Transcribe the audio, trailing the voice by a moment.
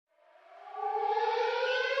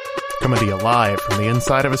Coming to you live from the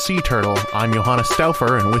inside of a sea turtle, I'm Johannes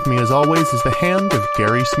Stauffer, and with me as always is the hand of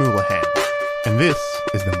Gary Smulahan. And this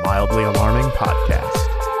is the Mildly Alarming Podcast.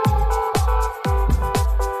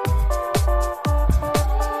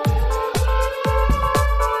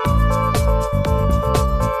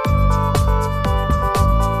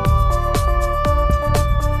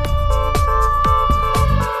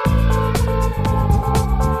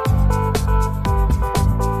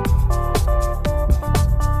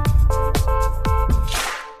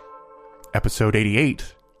 Episode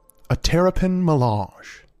 88, A Terrapin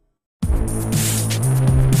Melange.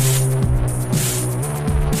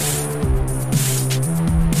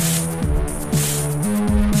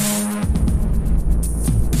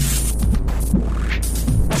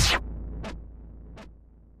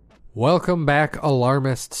 Welcome back,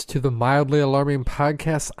 alarmists, to the Mildly Alarming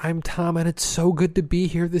Podcast. I'm Tom, and it's so good to be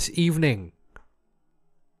here this evening.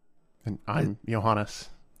 And I'm Johannes.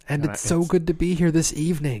 And it's so good to be here this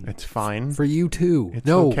evening. It's fine. For you, too. It's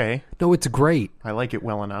okay. No, it's great. I like it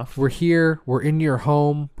well enough. We're here. We're in your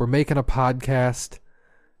home. We're making a podcast.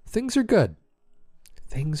 Things are good.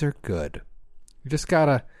 Things are good. You just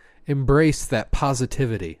gotta embrace that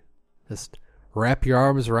positivity. Just wrap your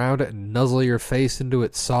arms around it and nuzzle your face into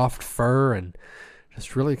its soft fur and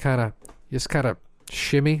just really kind of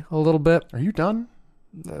shimmy a little bit. Are you done?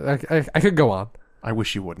 I could go on. I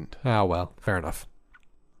wish you wouldn't. Oh, well, fair enough.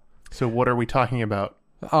 So what are we talking about?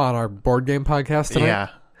 On our board game podcast tonight? Yeah.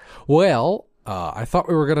 Well, I thought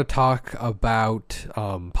we were going to talk about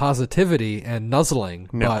positivity and nuzzling,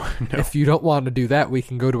 but if you don't want to do that, we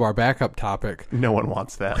can go to our backup topic. No one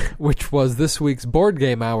wants that. Which was this week's Board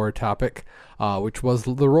Game Hour topic, which was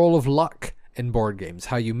the role of luck in board games.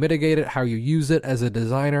 How you mitigate it, how you use it as a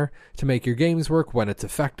designer to make your games work, when it's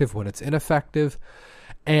effective, when it's ineffective.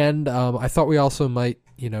 And I thought we also might,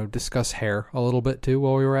 discuss hair a little bit too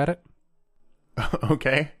while we were at it.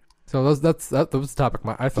 Okay. So that was the topic.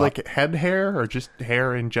 I thought, like head hair or just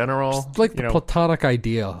hair in general? Just like the platonic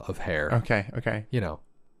idea of hair. Okay.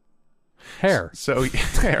 Hair. So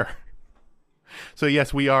hair. So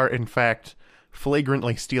yes, we are in fact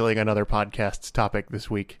flagrantly stealing another podcast's topic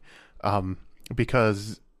this week,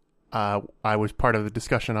 because I was part of the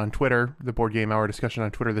discussion on Twitter, the Board Game Hour discussion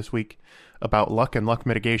on Twitter this week about luck and luck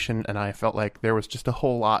mitigation, and I felt like there was just a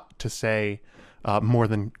whole lot to say, more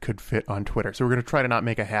than could fit on Twitter. So we're going to try to not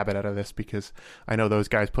make a habit out of this, because I know those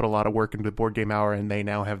guys put a lot of work into the Board Game Hour, and they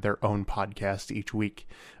now have their own podcast each week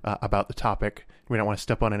about the topic. We don't want to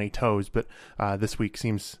step on any toes, but this week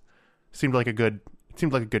seemed like a good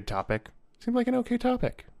topic. Seemed like an okay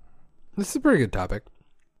topic. This is a pretty good topic.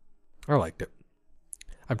 I liked it.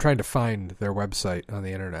 I'm trying to find their website on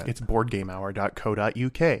the internet. It's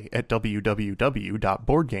boardgamehour.co.uk at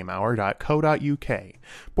www.boardgamehour.co.uk.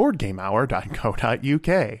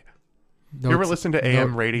 Boardgamehour.co.uk. No, you ever listen to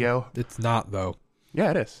AM radio? It's not, though.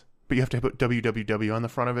 Yeah, it is. But you have to put www on the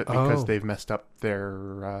front of it because they've messed up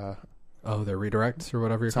their... their redirects or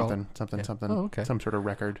whatever you call it? Something. Oh, okay. Some sort of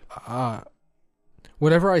record.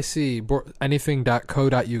 Whenever I see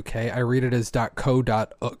anything.co.uk, I read it as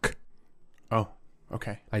 .co.uk. Oh.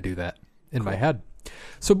 Okay. I do that in my head.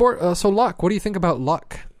 So luck. What do you think about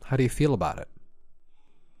luck? How do you feel about it?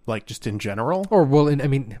 Like just in general? Or, it's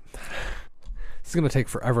going to take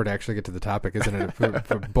forever to actually get to the topic, isn't it?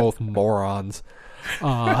 for both morons.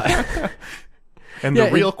 And the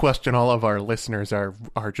real question all of our listeners are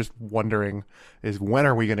just wondering is, when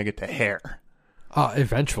are we going to get to hair?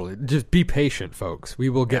 Eventually. Just be patient, folks. We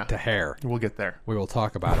will get to hair. We'll get there. We will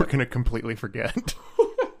talk about We're going to completely forget.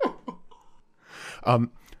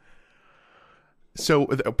 So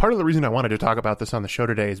part of the reason I wanted to talk about this on the show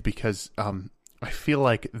today is because I feel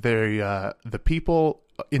like the people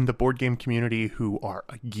in the board game community who are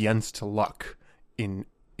against luck in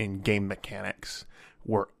game mechanics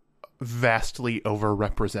were vastly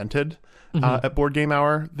overrepresented at Board Game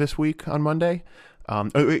Hour this week on Monday.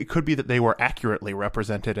 It could be that they were accurately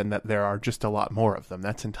represented and that there are just a lot more of them.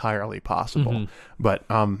 That's entirely possible. But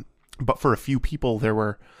for a few people, there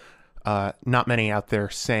were not many out there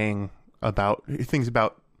saying about things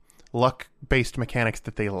about luck-based mechanics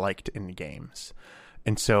that they liked in games.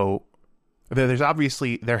 And so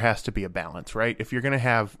there has to be a balance, right? If you're going to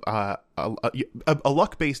have a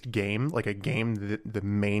luck-based game, like a game that the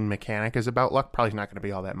main mechanic is about luck, probably not going to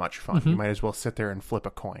be all that much fun. You might as well sit there and flip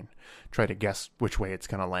a coin, try to guess which way it's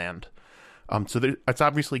going to land. So it's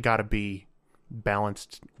obviously got to be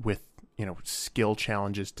balanced with, skill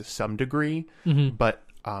challenges to some degree. But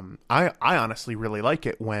I honestly really like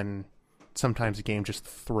it when sometimes a game just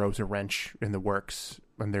throws a wrench in the works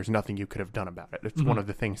and there's nothing you could have done about it. It's one of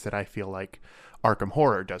the things that I feel like Arkham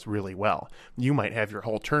Horror does really well. You might have your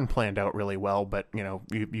whole turn planned out really well, but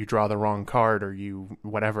you draw the wrong card, or you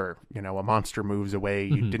whatever, a monster moves away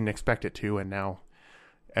you didn't expect it to, and now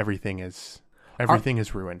everything is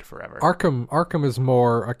ruined forever. Arkham is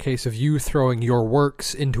more a case of you throwing your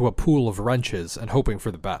works into a pool of wrenches and hoping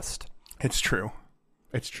for the best. It's true.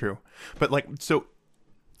 But so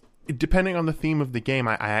depending on the theme of the game,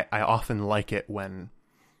 I often like it when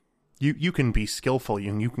you can be skillful,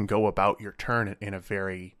 you can go about your turn in a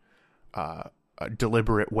very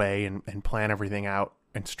deliberate way and plan everything out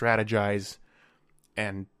and strategize,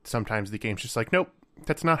 and sometimes the game's just like, nope,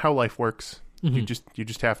 that's not how life works. You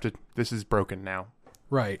just have to, this is broken now.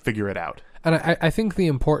 Right. Figure it out. And I think the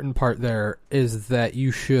important part there is that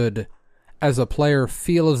you should, as a player,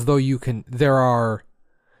 feel as though there are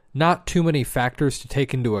not too many factors to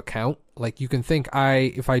take into account. Like, you can think,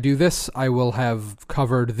 if I do this, I will have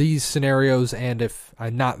covered these scenarios, and if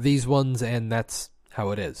I'm not these ones, and that's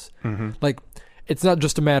how it is. Like, it's not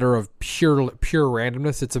just a matter of pure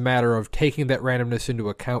randomness. It's a matter of taking that randomness into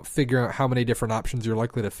account, figuring out how many different options you're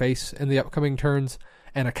likely to face in the upcoming turns,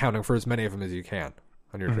 and accounting for as many of them as you can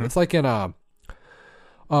on your turn. It's like in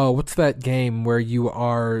what's that game where you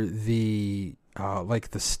are the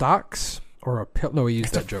like the stocks? Or a pill? No, we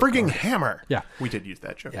used that joke. Frigging hammer. Yeah, we did use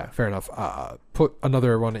that joke. Yeah, fair enough. Put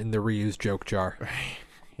another one in the reused joke jar.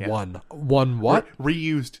 Yeah. One what?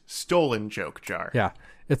 Reused stolen joke jar. Yeah,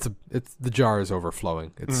 it's the jar is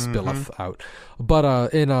overflowing. It spilleth out.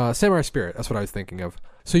 But in Samurai Spirit, that's what I was thinking of.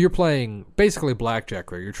 So you're playing basically blackjack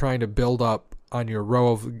there. You're trying to build up on your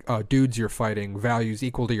row of dudes you're fighting values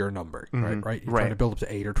equal to your number, right? You're trying to build up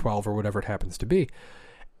to 8 or 12 or whatever it happens to be.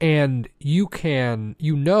 And you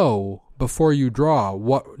before you draw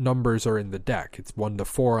what numbers are in the deck. It's 1 to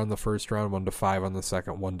 4 on the first round, 1 to 5 on the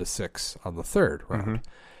second, 1 to 6 on the third round.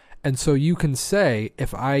 And so you can say,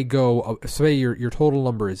 if I go, say your total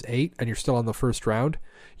number is 8 and you're still on the first round,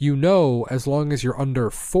 as long as you're under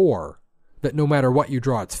 4, that no matter what you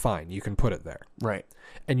draw, it's fine. You can put it there. Right.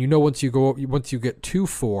 And once you get to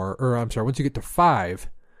 5,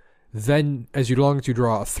 then as long as you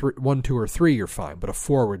draw a 1, 2, or 3, you're fine. But a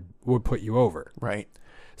 4 would put you over. Right.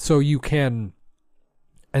 So you can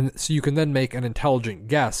then make an intelligent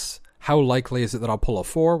guess. How likely is it that I'll pull a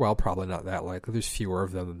 4? Well, probably not that likely. There's fewer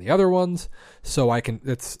of them than the other ones. So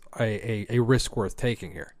it's a risk worth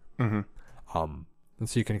taking here. And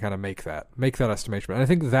so you can kind of make that estimation. And I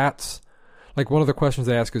think that's like one of the questions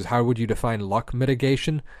they ask is, how would you define luck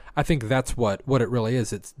mitigation? I think that's what it really is.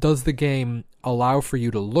 Does the game allow for you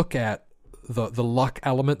to look at the luck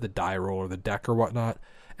element, the die roll or the deck or whatnot,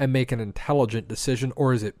 and make an intelligent decision,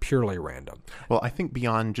 or is it purely random? Well, I think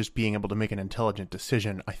beyond just being able to make an intelligent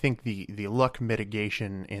decision, I think the luck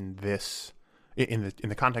mitigation in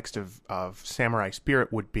the context of Samurai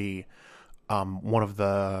Spirit would be one of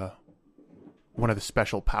the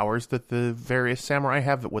special powers that the various samurai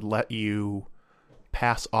have that would let you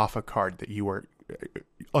pass off a card that you were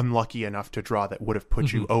unlucky enough to draw that would have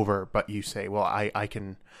put you over, but you say, well, I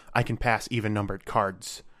can pass even numbered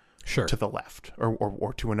cards to the left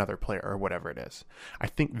or to another player or whatever it is. I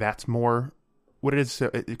think that's more what it is,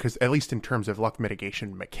 because at least in terms of luck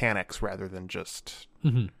mitigation mechanics rather than just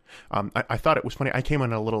I thought it was funny. I came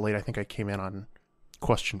in a little late. I think I came in on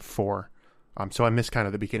question 4, so I missed kind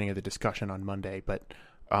of the beginning of the discussion on Monday, but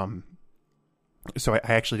so I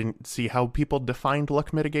actually didn't see how people defined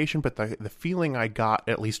luck mitigation, but the feeling I got,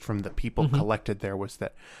 at least from the people collected there, was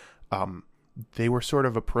that they were sort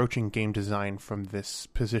of approaching game design from this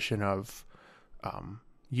position of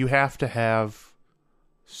you have to have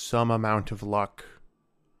some amount of luck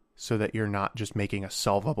so that you're not just making a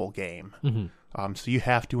solvable game. So you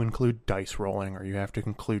have to include dice rolling, or you have to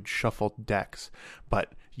include shuffled decks.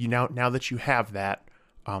 But now that you have that,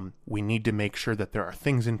 we need to make sure that there are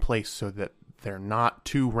things in place so that they're not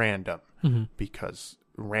too random, because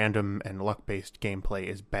random and luck-based gameplay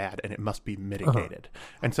is bad and it must be mitigated.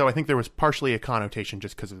 And so I think there was partially a connotation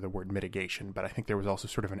just because of the word mitigation, but I think there was also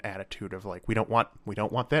sort of an attitude of like, we don't want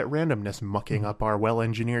that randomness mucking up our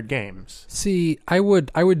well-engineered games. See, I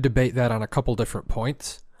would debate that on a couple different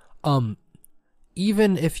points.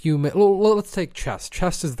 Even if let's take chess.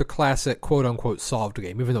 Chess is the classic quote-unquote solved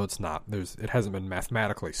game, even though it's not. It hasn't been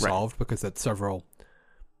mathematically solved, because that's several...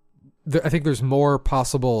 I think there's more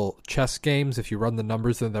possible chess games if you run the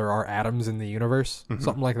numbers than there are atoms in the universe.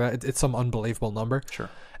 Something like that. It's some unbelievable number. Sure.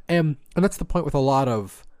 And that's the point with a lot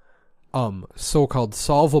of so-called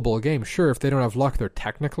solvable games. Sure, if they don't have luck, they're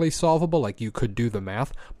technically solvable. Like, you could do the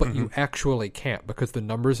math, but you actually can't, because the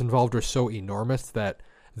numbers involved are so enormous that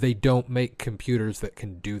they don't make computers that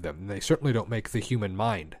can do them. They certainly don't make the human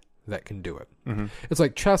mind that can do it. Mm-hmm. It's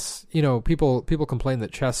like chess, people complain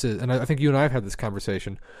that chess is, and I think you and I have had this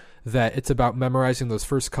conversation, that it's about memorizing those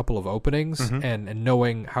first couple of openings and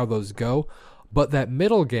knowing how those go. But that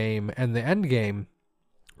middle game and the end game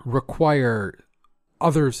require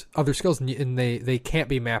other skills, and they can't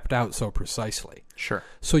be mapped out so precisely. Sure.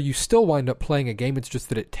 So you still wind up playing a game. It's just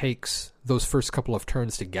that it takes those first couple of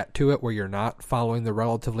turns to get to it, where you're not following the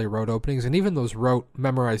relatively rote openings. And even those rote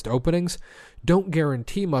memorized openings don't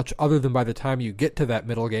guarantee much, other than by the time you get to that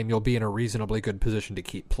middle game, you'll be in a reasonably good position to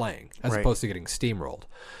keep playing, as opposed to getting steamrolled.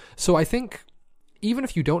 So I think even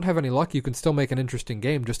if you don't have any luck, you can still make an interesting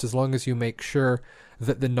game, just as long as you make sure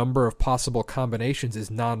that the number of possible combinations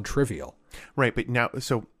is non-trivial. Right, but now,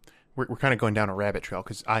 so we're kind of going down a rabbit trail,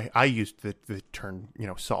 because I used the term,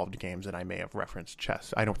 solved games, and I may have referenced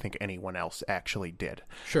chess. I don't think anyone else actually did.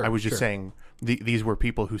 Sure. I was just saying these were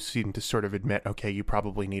people who seemed to sort of admit, okay, you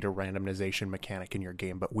probably need a randomization mechanic in your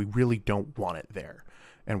game, but we really don't want it there.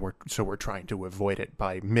 And we're trying to avoid it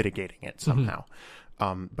by mitigating it somehow.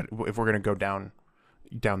 But if we're going to go down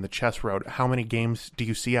the chess road, how many games do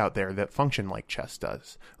you see out there that function like chess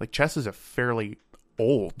does? Like, chess is a fairly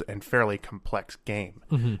old and fairly complex game.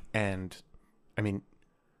 And I mean,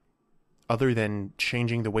 other than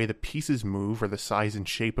changing the way the pieces move or the size and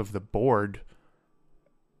shape of the board,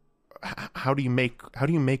 how do you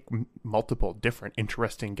make multiple different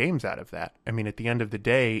interesting games out of that? I mean, at the end of the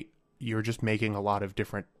day, you're just making a lot of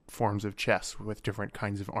different forms of chess with different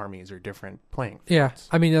kinds of armies or different playing fields. Yeah,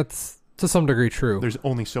 I mean, that's to some degree true. There's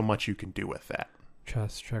only so much you can do with that.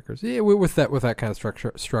 Chess, checkers. Yeah, with that kind of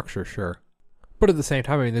structure, sure. But at the same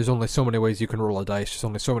time, I mean, there's only so many ways you can roll a dice. There's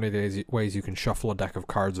only so many ways you can shuffle a deck of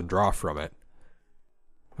cards and draw from it.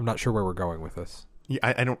 I'm not sure where we're going with this. Yeah,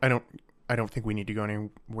 I don't think we need to go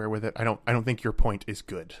anywhere with it. I don't think your point is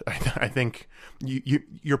good. I think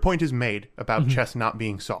your point is made about chess not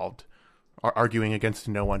being solved, arguing against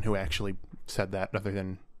no one who actually said that other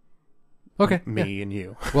than me and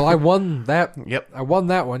you. Well, I won that. Yep. I won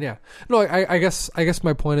that one, yeah. No, I guess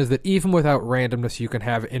my point is that even without randomness, you can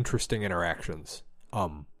have interesting interactions.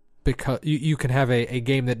 Because you can have a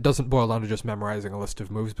game that doesn't boil down to just memorizing a list of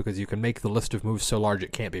moves, because you can make the list of moves so large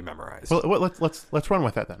it can't be memorized. Well, let's run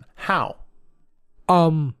with that then. How?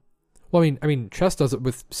 Well, I mean, chess does it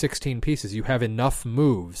with 16 pieces. You have enough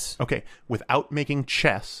moves. Okay, without making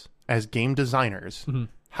chess as game designers,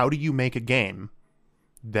 how do you make a game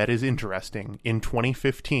that is interesting in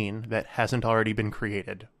 2015 that hasn't already been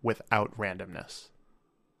created without randomness?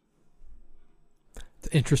 It's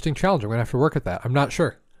an interesting challenge. I'm going to have to work at that. I'm not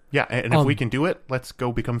sure. Yeah, and if we can do it, let's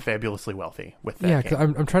go become fabulously wealthy with that. Yeah, 'cause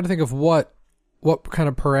I'm trying to think of what kind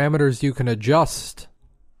of parameters you can adjust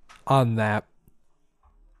on that.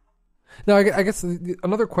 Now, I guess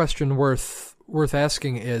another question worth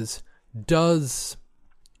asking is, does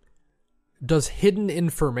hidden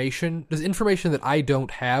information, does information that I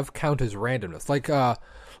don't have count as randomness? Like,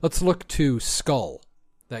 let's look to Skull,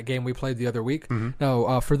 that game we played the other week.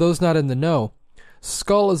 Now, for those not in the know,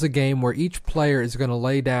 Skull is a game where each player is going to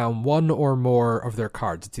lay down one or more of their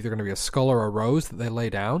cards. It's either going to be a skull or a rose that they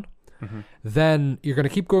lay down. Then you're going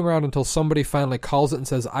to keep going around until somebody finally calls it and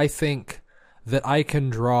says, I think that I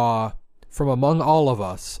can draw from among all of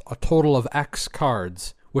us a total of X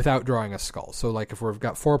cards without drawing a skull. So like if we've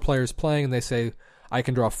got 4 players playing and they say, I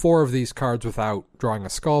can draw 4 of these cards without drawing a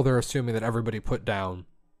skull, they're assuming that everybody put down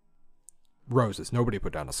roses. Nobody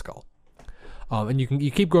put down a skull. And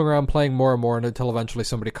you keep going around playing more and more until eventually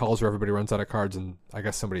somebody calls or everybody runs out of cards, and I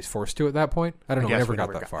guess somebody's forced to at that point. I don't know. We never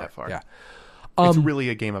got that far. Yeah. It's really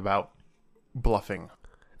a game about bluffing.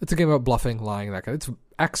 It's a game about bluffing, lying, that kind. It's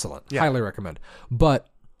excellent. Yeah. Highly recommend. But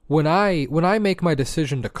when I make my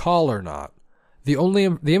decision to call or not, the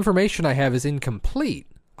information I have is incomplete.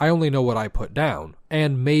 I only know what I put down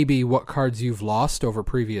and maybe what cards you've lost over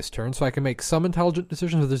previous turns, so I can make some intelligent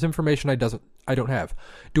decisions. But there's information I don't have.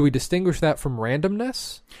 Do we distinguish that from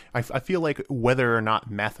randomness? I feel like whether or not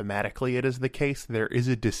mathematically it is the case, there is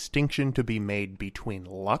a distinction to be made between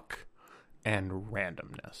luck and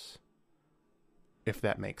randomness, if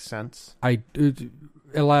that makes sense.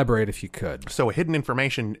 Elaborate if you could. So hidden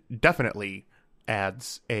information definitely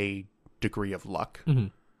adds a degree of luck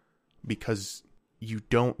because you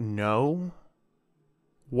don't know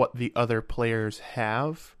what the other players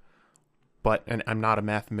have, and I'm not a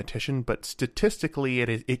mathematician, but statistically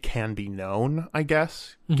it can be known, I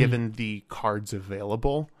guess, given the cards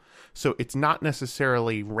available. So it's not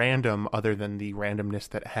necessarily random other than the randomness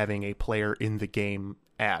that having a player in the game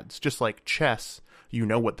adds. Just like chess, you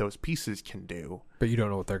know what those pieces can do. But you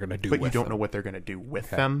don't know what they're going to do with them. But you don't know what they're going to do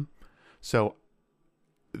with them. So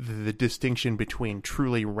the distinction between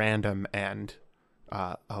truly random and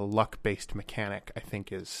a luck-based mechanic, I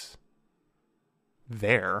think, is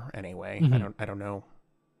there anyway. Mm-hmm. I don't know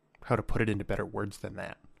how to put it into better words than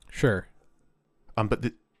that. Sure. But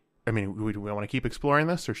do we want to keep exploring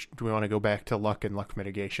this, or do we want to go back to luck and luck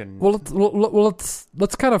mitigation? Well,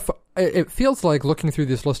 let's kind of. It feels like looking through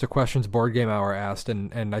this list of questions Board Game Hour asked,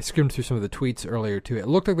 and I skimmed through some of the tweets earlier too. It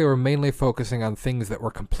looked like they were mainly focusing on things that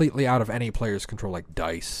were completely out of any player's control, like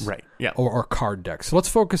dice, right? Yeah, or card decks. So let's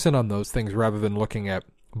focus in on those things rather than looking at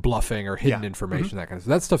bluffing or hidden information, that kind of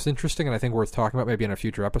stuff. That stuff's interesting and I think worth talking about maybe in a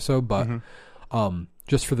future episode. But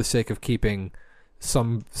just for the sake of keeping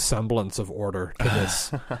some semblance of order to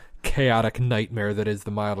this chaotic nightmare that is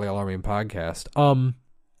the Mildly Alarming podcast.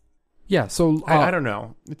 Yeah, so... I don't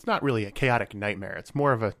know. It's not really a chaotic nightmare. It's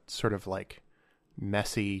more of a sort of like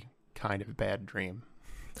messy kind of bad dream.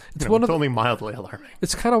 It's only mildly alarming.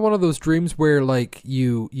 It's kind of one of those dreams where like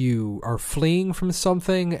you are fleeing from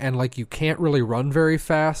something and like you can't really run very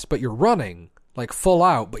fast, but you're running like full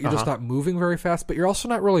out, but you're just not moving very fast, but you're also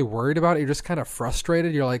not really worried about it. You're just kind of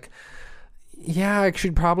frustrated. You're like, yeah, I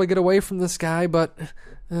should probably get away from this guy, but...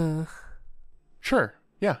 Sure.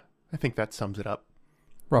 Yeah. I think that sums it up.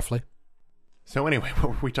 Roughly. So anyway,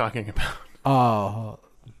 what were we talking about?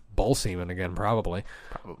 Bull semen again, probably.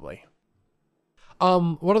 Probably.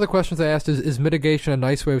 One of the questions I asked is mitigation a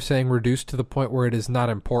nice way of saying reduced to the point where it is not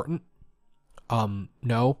important?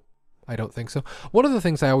 No, I don't think so. One of the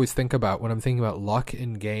things I always think about when I'm thinking about luck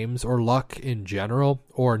in games, or luck in general,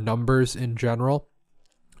 or numbers in general,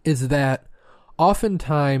 is that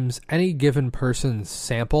oftentimes any given person's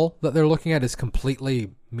sample that they're looking at is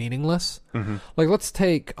completely meaningless. Mm-hmm. Like, let's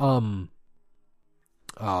take, what's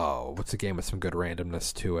a game with some good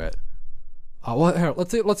randomness to it?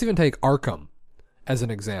 Let's even take Arkham as an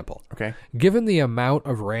example. Okay. Given the amount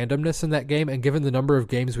of randomness in that game and given the number of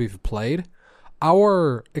games we've played,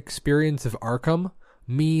 our experience of Arkham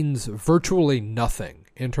means virtually nothing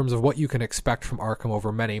in terms of what you can expect from Arkham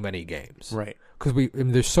over many, many games. Right. Because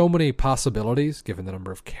there's so many possibilities given the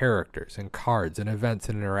number of characters and cards and events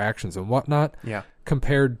and interactions and whatnot. Yeah.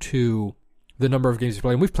 Compared to the number of games we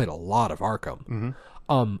play, and we've played a lot of Arkham.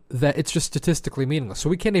 That it's just statistically meaningless. So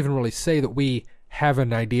we can't even really say that we have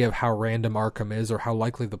an idea of how random Arkham is or how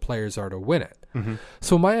likely the players are to win it.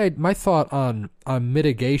 So my thought on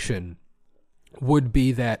mitigation would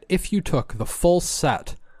be that if you took the full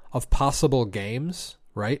set of possible games,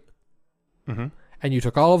 right? And you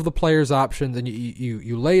took all of the players' options and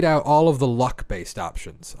you laid out all of the luck-based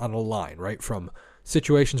options on a line, right? From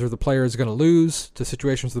situations where the player is going to lose to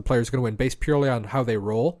situations where the player is going to win based purely on how they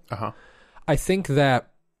roll. I think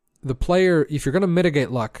that the player, if you're going to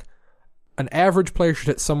mitigate luck, an average player should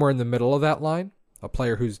hit somewhere in the middle of that line, a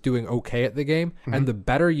player who's doing okay at the game, and the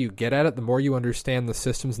better you get at it, the more you understand the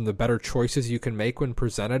systems and the better choices you can make when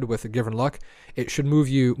presented with a given luck, it should move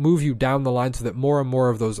you down the line so that more and more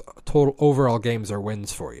of those total overall games are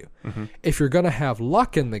wins for you. If you're going to have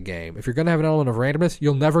luck in the game, if you're going to have an element of randomness,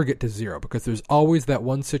 you'll never get to zero because there's always that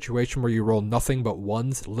one situation where you roll nothing but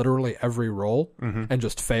ones literally every roll and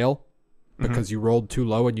just fail because you rolled too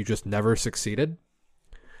low and you just never succeeded.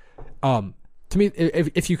 To me,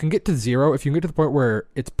 if you can get to zero, if you can get to the point where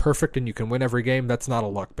it's perfect and you can win every game, that's not a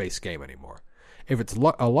luck-based game anymore. If it's a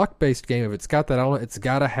luck-based game, if it's got that element, it's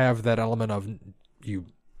got to have that element of you're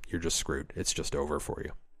just screwed. It's just over for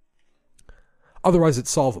you. Otherwise, it's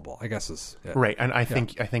solvable, I guess. Right, and I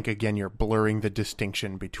think again, you're blurring the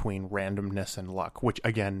distinction between randomness and luck, which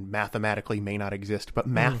again, mathematically may not exist, but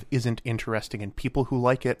math isn't interesting, and people who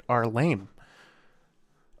like it are lame.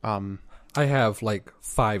 I have like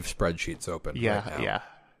 5 spreadsheets open. Yeah, right now.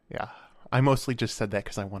 yeah. I mostly just said that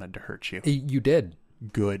because I wanted to hurt you. You did.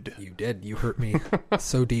 Good. You did. You hurt me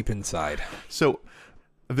so deep inside. So,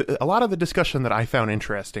 a lot of the discussion that I found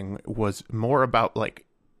interesting was more about like,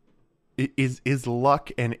 is luck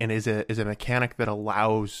and is a mechanic that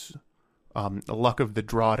allows the luck of the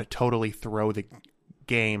draw to totally throw the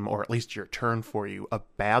game or at least your turn for you a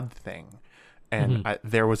bad thing? And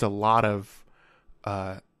there was a lot of.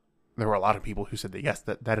 There were a lot of people who said that yes,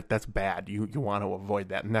 that's bad. You want to avoid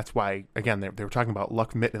that, and that's why again they were talking about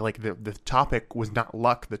luck. Like the topic was not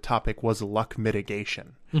luck. The topic was luck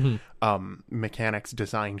mitigation. Mechanics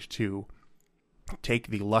designed to take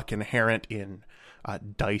the luck inherent in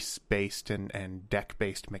dice based and deck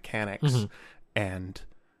based mechanics and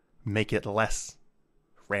make it less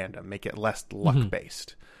random, make it less luck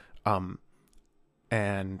based.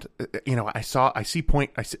 And I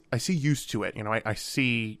see use to it. I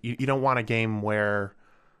see you don't want a game where,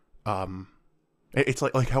 it's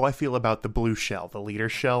like how I feel about the blue shell, the leader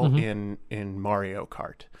shell in Mario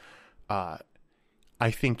Kart.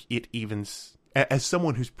 I think it evens. As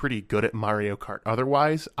someone who's pretty good at Mario Kart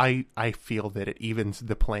otherwise, I feel that it evens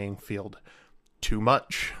the playing field too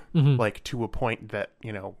much. Like, to a point that,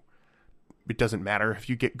 it doesn't matter if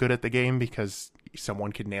you get good at the game, because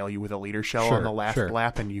someone could nail you with a leader shell on the last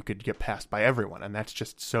lap and you could get passed by everyone. And that's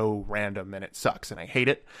just so random, and it sucks, and I hate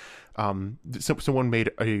it. Someone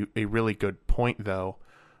made a really good point, though.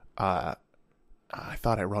 I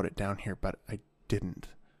thought I wrote it down here, but I didn't.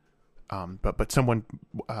 But someone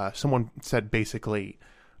said basically,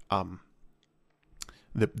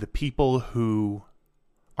 the people who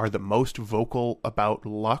are the most vocal about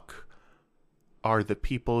luck are the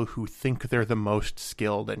people who think they're the most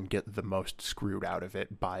skilled and get the most screwed out of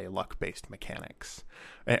it by luck-based mechanics.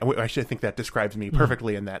 And I actually think that describes me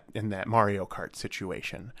perfectly in that Mario Kart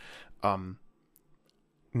situation.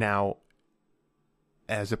 Now,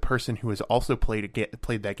 as a person who has also played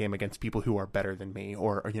that game against people who are better than me,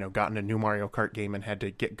 or gotten a new Mario Kart game and had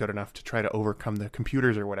to get good enough to try to overcome the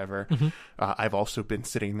computers or whatever, I've also been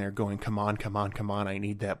sitting there going, come on, I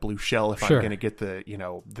need that blue shell if I'm going to get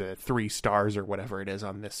the 3 stars or whatever it is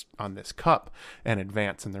on this cup and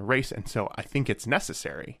advance in the race. And so I think it's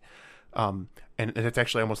necessary. And it's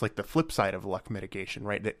actually almost like the flip side of luck mitigation,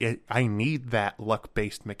 right? I need that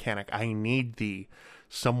luck-based mechanic. I need the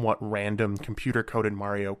somewhat random computer-coded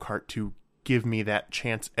Mario Kart to give me that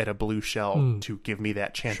chance at a blue shell, to give me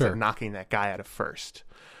that chance at knocking that guy out of first.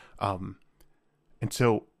 And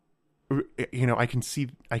so, I can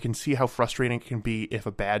see how frustrating it can be if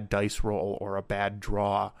a bad dice roll or a bad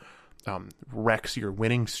draw wrecks your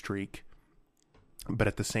winning streak. But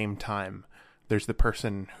at the same time, there's the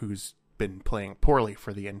person who's been playing poorly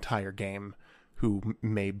for the entire game who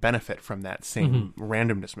may benefit from that same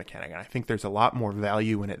randomness mechanic. And I think there's a lot more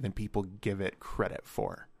value in it than people give it credit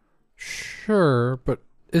for. Sure, but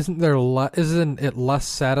isn't it less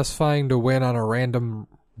satisfying to win on a random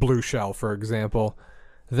blue shell, for example,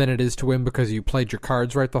 than it is to win because you played your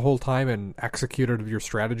cards right the whole time and executed your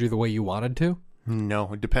strategy the way you wanted to?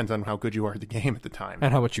 No, it depends on how good you are at the game at the time.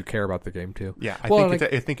 And how much you care about the game, too. Yeah,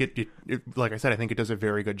 I think it like I said, I think it does a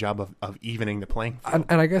very good job of evening the playing field.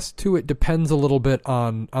 And I guess, too, it depends a little bit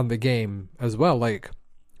on the game as well. Like,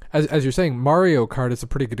 as you're saying, Mario Kart is a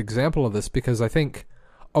pretty good example of this, because I think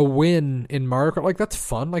a win in Mario Kart, like, that's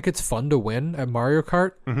fun. Like, it's fun to win at Mario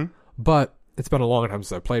Kart, but it's been a long time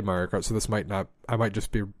since I played Mario Kart, so I might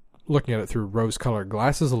just be looking at it through rose-colored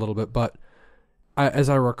glasses a little bit, but as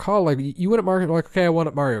I recall, like, you win at Mario Kart, like, okay, I won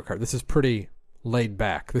at Mario Kart. This is pretty laid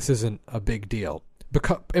back. This isn't a big deal.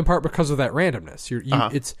 In part because of that randomness.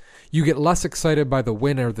 You get less excited by the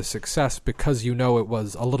win or the success because it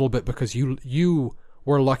was a little bit because you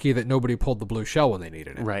were lucky that nobody pulled the blue shell when they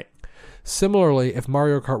needed it. Right. Similarly, if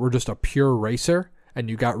Mario Kart were just a pure racer and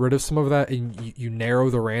you got rid of some of that and you narrow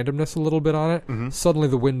the randomness a little bit on it, suddenly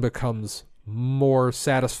the win becomes more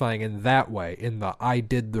satisfying in that way, in the I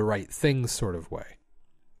did the right thing sort of way.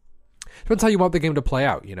 Depends how you want the game to play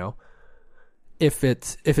out, If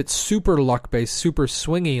it's super luck based, super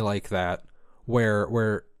swingy like that,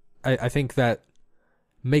 where I think that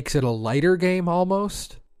makes it a lighter game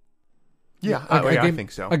almost. Yeah, I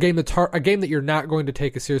think so. A game that you're not going to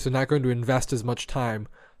take as seriously, not going to invest as much time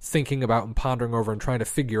thinking about and pondering over and trying to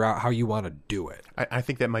figure out how you want to do it. I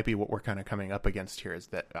think that might be what we're kind of coming up against here, is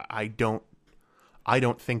that I don't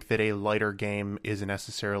think that a lighter game is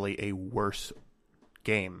necessarily a worse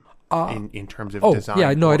game in terms of design.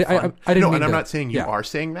 Yeah, no, I didn't mean and I'm to, not saying you are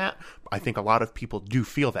saying that. I think a lot of people do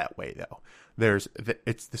feel that way, though.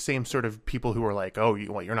 It's the same sort of people who are like, oh,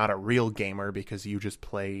 you're not a real gamer because you just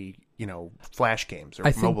play, flash games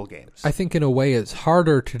or mobile games. I think in a way it's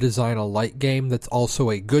harder to design a light game that's also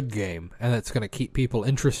a good game and that's going to keep people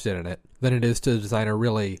interested in it than it is to design a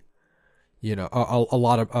really, a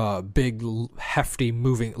lot of big, hefty,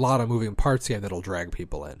 lot of moving parts game that'll drag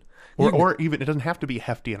people in. Or even, it doesn't have to be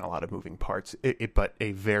hefty and a lot of moving parts, but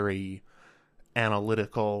a very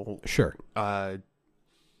analytical,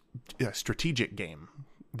 strategic game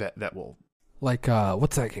that will, like,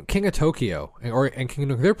 what's that game? King of Tokyo and King of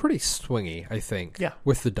Tokyo. They're pretty swingy, I think. Yeah.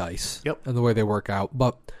 With the dice. Yep. And the way they work out,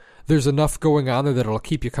 but there's enough going on there that it'll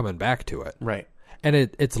keep you coming back to it. Right. And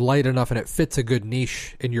it's light enough and it fits a good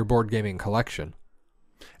niche in your board gaming collection.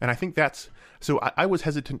 And I think that's... So I was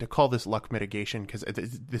hesitant to call this luck mitigation because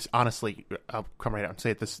this, honestly, I'll come right out and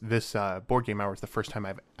say it, this Board Game Hour is the first time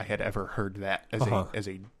I had ever heard that as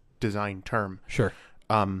a design term. Sure.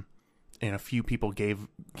 And a few people gave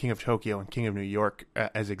King of Tokyo and King of New York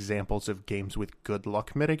as examples of games with good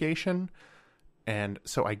luck mitigation. And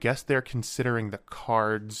so I guess they're considering the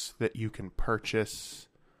cards that you can purchase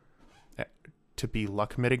to be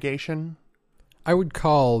luck mitigation. I would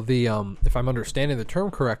call the, if I'm understanding the term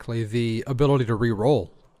correctly, the ability to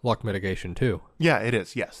re-roll luck mitigation too. Yeah, it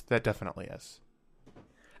is. Yes, that definitely is.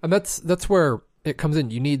 And that's where it comes in.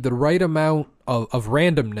 You need the right amount of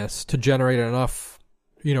randomness to generate enough,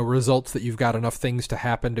 results that you've got enough things to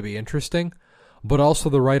happen to be interesting, but also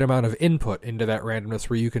the right amount of input into that randomness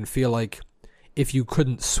where you can feel like if you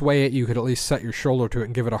couldn't sway it, you could at least set your shoulder to it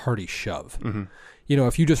and give it a hearty shove. Mm-hmm.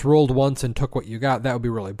 If you just rolled once and took what you got, that would be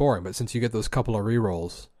really boring. But since you get those couple of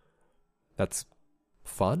rerolls, that's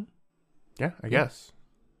fun. Yeah, I guess.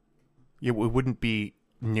 It wouldn't be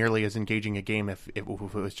nearly as engaging a game if it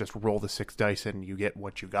was just roll the 6 dice and you get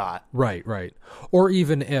what you got. Right. Or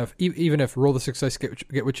even if roll the 6 dice,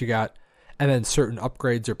 get what you got, and then certain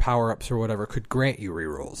upgrades or power-ups or whatever could grant you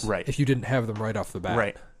rerolls. Right. If you didn't have them right off the bat.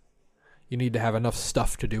 Right. You need to have enough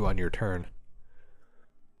stuff to do on your turn.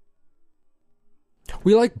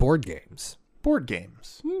 We like board games. Board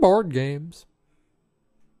games. Board games.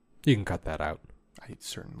 You can cut that out. I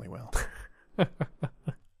certainly will.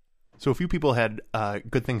 So a few people had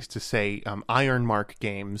good things to say. Ironmark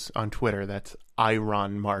Games on Twitter, that's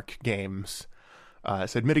Ironmark Games,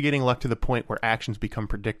 said mitigating luck to the point where actions become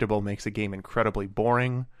predictable makes a game incredibly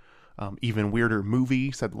boring. Even Weirder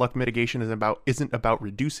Movie said luck mitigation isn't about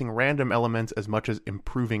reducing random elements as much as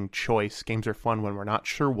improving choice. Games are fun when we're not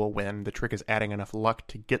sure we'll win. The trick is adding enough luck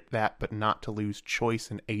to get that, but not to lose choice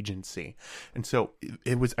and agency. And so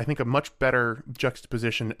it was, I think, a much better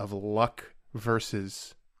juxtaposition of luck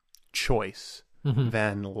versus choice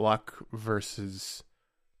than luck versus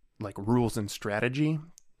like rules and strategy.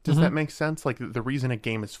 Does that make sense? Like the reason a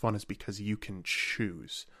game is fun is because you can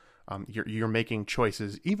choose. You're making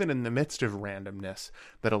choices, even in the midst of randomness,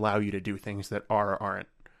 that allow you to do things that aren't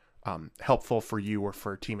helpful for you or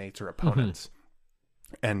for teammates or opponents.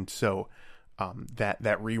 And so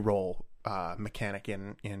that re-roll mechanic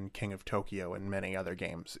in King of Tokyo and many other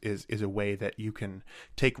games is a way that you can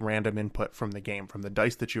take random input from the game, from the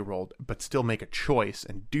dice that you rolled, but still make a choice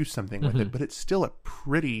and do something with it. But it's still a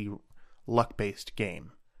pretty luck-based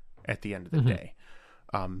game at the end of the day.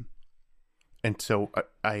 And so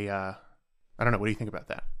I don't know. What do you think about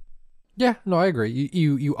that? Yeah, no, I agree.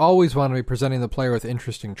 You always want to be presenting the player with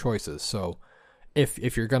interesting choices. So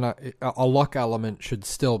if you're gonna, a luck element should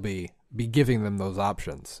still be giving them those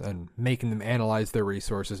options and making them analyze their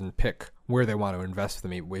resources and pick where they want to invest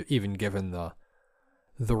them, even given the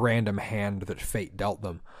random hand that fate dealt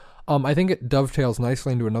them. I think it dovetails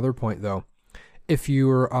nicely into another point though. If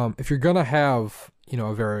you're gonna have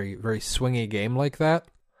a very very swingy game like that,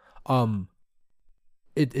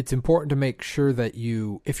 it's important to make sure that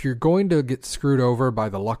if you're going to get screwed over by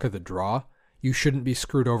the luck of the draw, you shouldn't be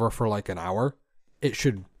screwed over for like an hour. It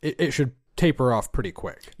should taper off pretty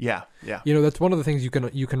quick. Yeah. That's one of the things you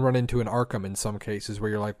can run into in Arkham in some cases where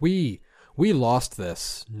you're like, we lost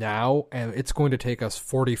this now, and it's going to take us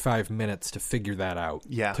 45 minutes to figure that out.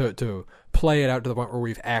 Yeah. To play it out to the point where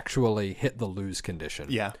we've actually hit the lose condition.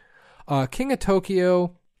 Yeah. King of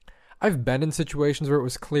Tokyo, I've been in situations where it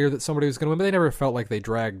was clear that somebody was going to win, but they never felt like they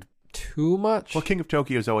dragged too much. Well, King of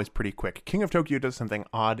Tokyo is always pretty quick. King of Tokyo does something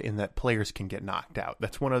odd in that players can get knocked out.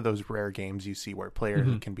 That's one of those rare games you see where players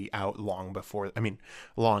can be out long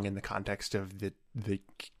in the context of the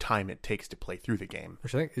time it takes to play through the game.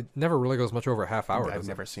 Which I think it never really goes much over a half hour. I've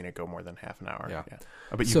never seen it go more than half an hour. Yeah.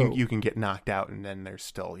 But you can get knocked out, and then there's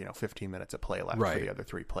still 15 minutes of play left for the other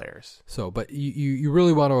 3 players. So, but you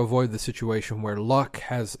really want to avoid the situation where luck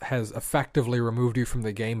has effectively removed you from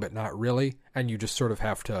the game, but not really, and you just sort of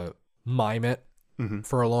have to mime it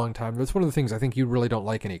for a long time. That's one of the things I think you really don't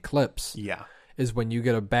like in Eclipse. Yeah. Is when you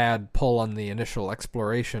get a bad pull on the initial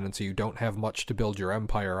exploration, and so you don't have much to build your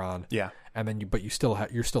empire on. Yeah. And then you're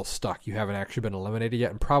still stuck. You haven't actually been eliminated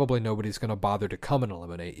yet, and probably nobody's going to bother to come and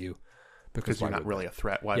eliminate you because you're not really a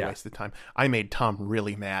threat. Why waste the time? I made Tom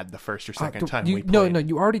really mad the first or second time we played. No,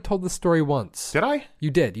 you already told the story once. Did I? You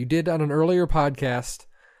did on an earlier podcast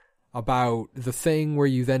about the thing where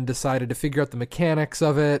you then decided to figure out the mechanics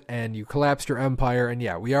of it, and you collapsed your empire. And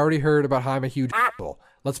yeah, we already heard about how I'm a huge asshole.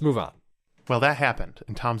 Let's move on. Well, that happened,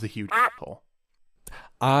 and Tom's a huge asshole.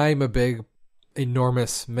 I'm a big,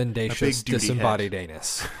 enormous, mendacious, disembodied head.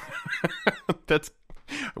 Anus. I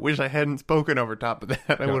wish I hadn't spoken over top of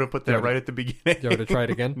that. I would have put that right at the beginning. You want to try it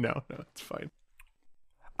again? No, it's fine.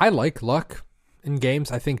 I like luck in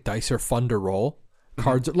games. I think dice are fun to roll.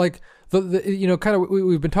 Cards are like the kind of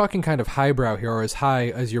we've been talking kind of highbrow here, or as high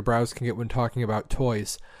as your brows can get when talking about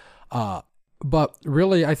toys. But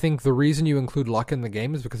really, I think the reason you include luck in the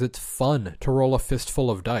game is because it's fun to roll a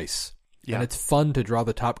fistful of dice. Yeah. And it's fun to draw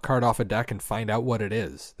the top card off a deck and find out what it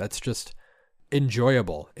is. That's just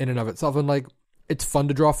enjoyable in and of itself. And like, It's fun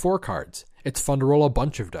to draw 4 cards. It's fun to roll a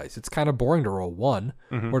bunch of dice. It's kind of boring to roll one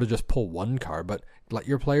or to just pull one card, but let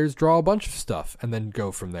your players draw a bunch of stuff and then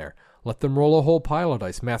go from there. Let them roll a whole pile of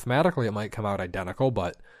dice. Mathematically, it might come out identical,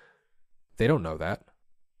 but they don't know that.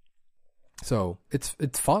 So it's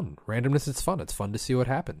fun. Randomness is fun. It's fun to see what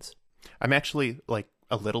happens. I'm actually like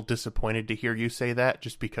a little disappointed to hear you say that,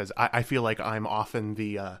 just because I feel like I'm often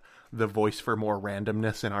the voice for more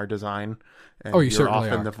randomness in our design. And you you're certainly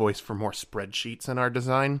often are. the voice for more spreadsheets in our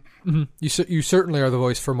design. Mm-hmm. You certainly are the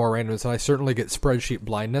voice for more randomness, and I certainly get spreadsheet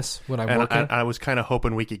blindness when I'm And working. I was kind of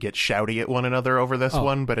hoping we could get shouty at one another over this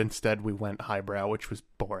one, but instead we went highbrow, which was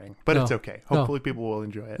boring. But it's okay. Hopefully people will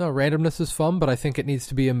enjoy it. No, randomness is fun, but I think it needs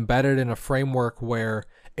to be embedded in a framework where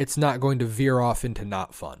it's not going to veer off into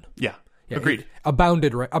not fun. Yeah. Agreed.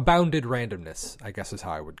 Abounded randomness, I guess is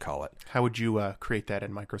how I would call it. How would you create that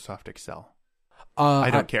in Microsoft Excel?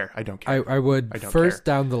 I don't care. I would first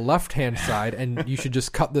care. down the left-hand side, and you should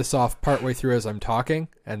just cut this off partway through as I'm talking,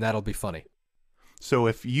 and that'll be funny. So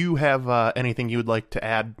if you have anything you would like to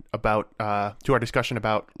add about to our discussion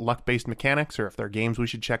about luck-based mechanics, or if there are games we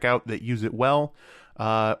should check out that use it well,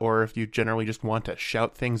 or if you generally just want to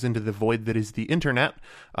shout things into the void that is the internet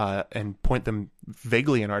and point them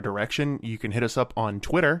vaguely in our direction, you can hit us up on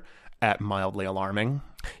Twitter at Mildly Alarming.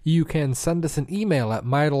 You can send us an email at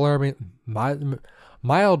mildly.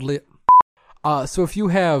 So if you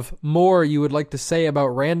have more you would like to say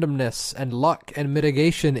about randomness and luck and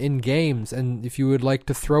mitigation in games, and if you would like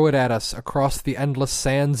to throw it at us across the endless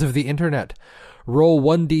sands of the internet, roll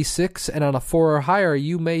 1d6, and on a 4 or higher,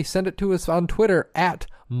 you may send it to us on Twitter at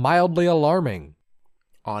Mildly Alarming.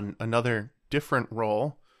 On another different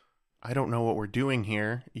roll, I don't know what we're doing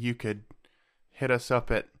here. You could hit us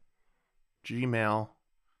up at Gmail.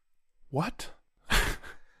 What?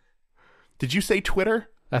 Did you say Twitter?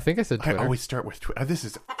 I think I said Twitter. I always start with Twitter. This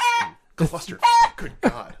is a cluster. Good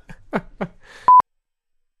God.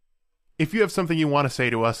 If you have something you want to say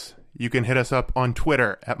to us, you can hit us up on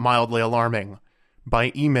Twitter at Mildly Alarming,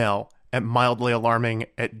 by email at mildlyalarming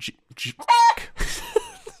at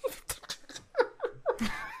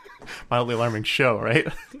Mildly Alarming Show, right?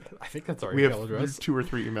 I think that's our We email have address. 2 or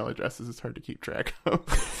 3 email addresses. It's hard to keep track of.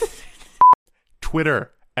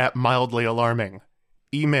 Twitter at Mildly Alarming.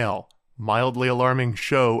 Email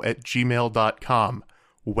mildlyalarmingshow@gmail.com.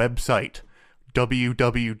 Website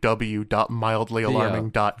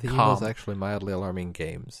www.mildlyalarming.com. The email is actually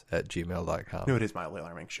mildlyalarminggames@gmail.com. No, it is Mildly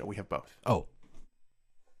Alarming Show. We have both. Oh.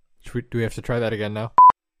 Do we have to try that again now?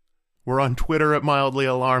 We're on Twitter at Mildly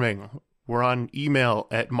Alarming. We're on email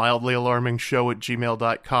at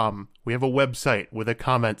mildlyalarmingshow@gmail.com. We have a website with a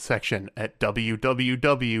comment section at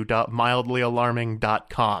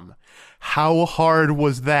www.mildlyalarming.com. How hard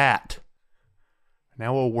was that?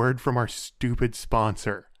 Now a word from our stupid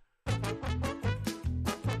sponsor.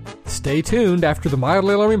 Stay tuned after the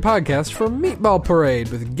Mildly Alarming podcast for Meatball Parade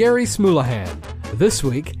with Gary Smulahan. This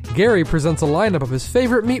week, Gary presents a lineup of his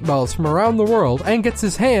favorite meatballs from around the world and gets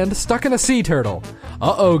his hand stuck in a sea turtle.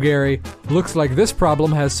 Uh-oh, Gary. Looks like this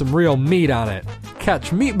problem has some real meat on it.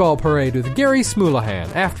 Catch Meatball Parade with Gary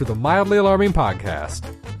Smulahan after the Mildly Alarming podcast.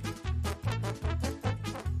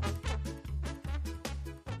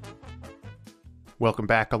 Welcome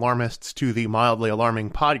back, alarmists, to the Mildly Alarming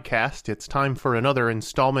podcast. It's time for another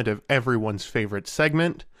installment of everyone's favorite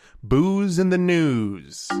segment, Booze in the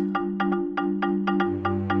News.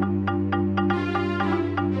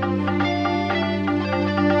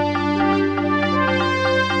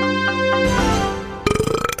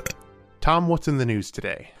 Tom, what's in the news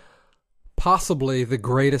today? Possibly the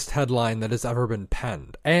greatest headline that has ever been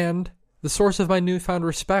penned, and the source of my newfound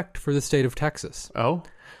respect for the state of Texas. Oh?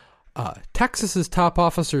 Texas's top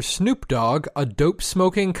officer Snoop Dogg, a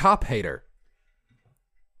dope-smoking cop hater.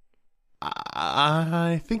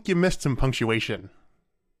 I think you missed some punctuation.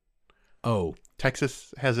 Oh.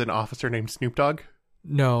 Texas has an officer named Snoop Dogg?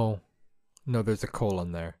 No, there's a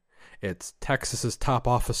colon there. It's Texas's top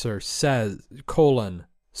officer says, colon,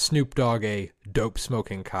 Snoop Dogg a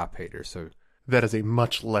dope-smoking cop hater. So that is a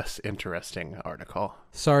much less interesting article.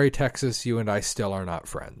 Sorry, Texas, you and I still are not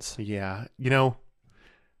friends. Yeah,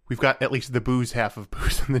 we've got at least the booze half of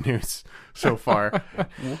booze in the news so far.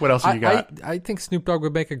 What else have you got? I think Snoop Dogg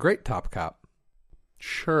would make a great top cop.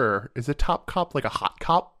 Sure. Is a top cop like a hot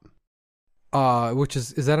cop?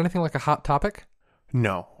 Is that anything like a hot topic?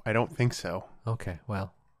 No, I don't think so. Okay,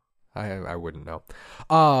 well, I wouldn't know.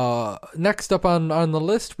 Next up on the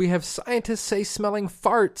list, we have scientists say smelling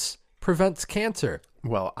farts prevents cancer.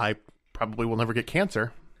 Well, I probably will never get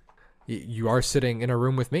cancer. You are sitting in a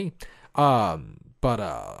room with me. But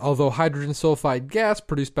although hydrogen sulfide gas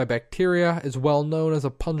produced by bacteria is well known as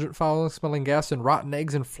a pungent, foul-smelling gas in rotten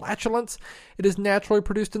eggs and flatulence, it is naturally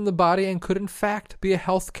produced in the body and could in fact be a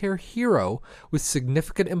healthcare hero with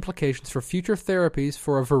significant implications for future therapies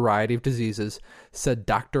for a variety of diseases, said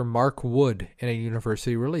Dr. Mark Wood in a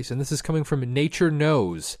university release. And this is coming from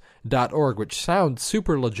natureknows.org, which sounds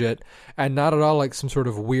super legit and not at all like some sort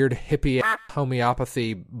of weird hippie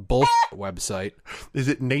homeopathy bullshit website. Is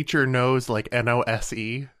it Nature Knows, like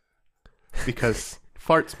NOSE? Because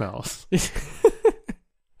fart smells.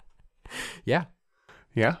 Yeah.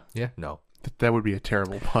 Yeah? Yeah, no. That would be a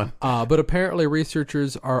terrible pun. But apparently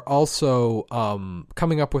researchers are also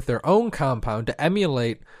coming up with their own compound to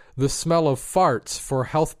emulate the smell of farts for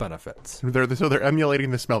health benefits. So they're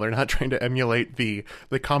emulating the smell. They're not trying to emulate the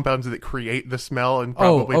compounds that create the smell and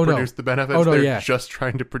probably produce the benefits. They're just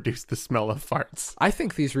trying to produce the smell of farts. I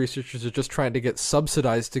think these researchers are just trying to get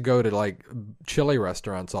subsidized to go to like chili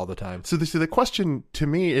restaurants all the time. So the question to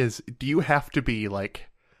me is, do you have to be like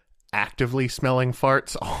actively smelling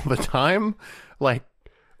farts all the time? Like,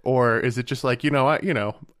 or is it just like,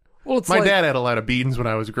 well, it's my dad had a lot of beans when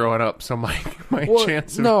I was growing up, so my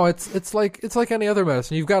chance of... No, it's like any other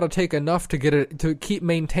medicine. You've got to take enough to get it to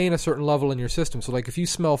maintain a certain level in your system. So like if you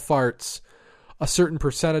smell farts a certain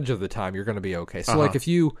percentage of the time, you're going to be okay. So like if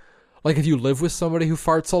you live with somebody who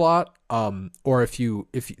farts a lot, or if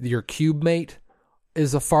your cube mate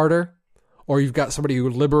is a farter, or you've got somebody who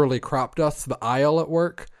liberally crop dusts the aisle at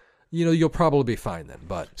work, you'll probably be fine then.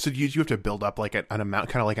 But so you have to build up like an amount,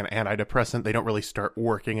 kind of like an antidepressant. They don't really start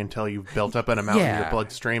working until you've built up an amount in your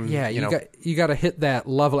bloodstream. Yeah, you got to hit that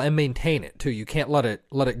level and maintain it too. You can't let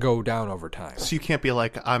it go down over time. So you can't be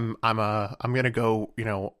like, I'm gonna go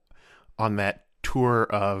on that tour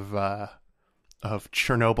of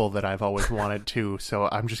Chernobyl that I've always wanted to. So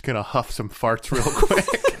I'm just gonna huff some farts real quick.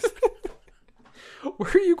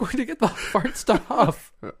 Where are you going to get the fart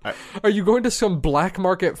stuff? Are you going to some black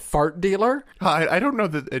market fart dealer? I don't know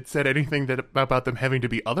that it said anything about them having to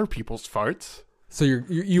be other people's farts. So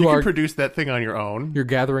you can produce that thing on your own. You're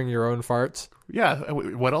gathering your own farts? Yeah.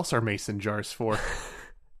 What else are mason jars for?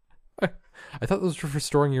 I thought those were for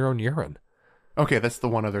storing your own urine. Okay, that's the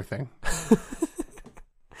one other thing.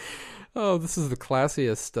 Oh, this is the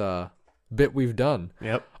classiest bit we've done.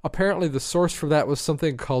 Yep. Apparently the source for that was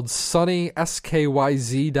something called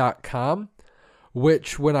sunnySkyz.com,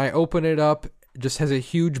 which when I open it up just has a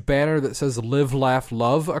huge banner that says live, laugh,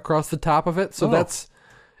 love across the top of it. So that's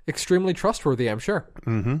extremely trustworthy, I'm sure.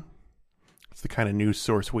 Mm-hmm. It's the kind of news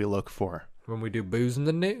source we look for when we do booze in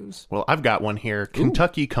the news. Well, I've got one here.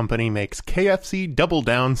 Kentucky company makes KFC Double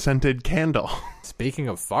Down scented candle. Speaking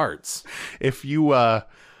of farts, if you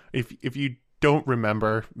don't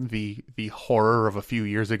remember the horror of a few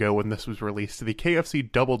years ago when this was released, the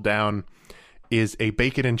KFC Double Down is a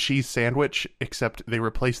bacon and cheese sandwich, except they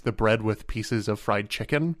replaced the bread with pieces of fried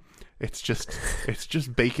chicken. It's just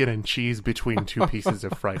bacon and cheese between two pieces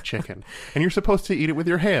of fried chicken, and you're supposed to eat it with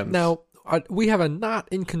your hands. Now, we have a not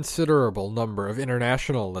inconsiderable number of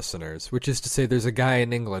international listeners, which is to say there's a guy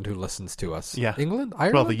in England who listens to us. Yeah. England?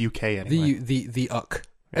 Ireland? Well, the UK anyway. The UK,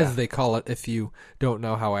 as they call it if you don't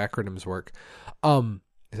know how acronyms work.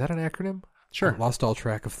 Is that an acronym? Sure. I lost all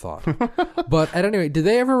track of thought. But at any rate, did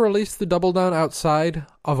they ever release the Double Down outside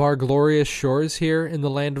of our glorious shores here in the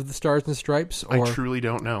land of the stars and stripes? Or I truly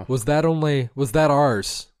don't know. Was that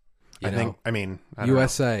ours? I don't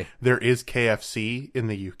USA. know. There is KFC in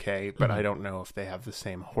the UK, but I don't know if they have the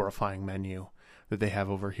same horrifying menu that they have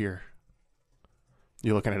over here.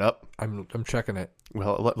 You looking it up? I'm checking it.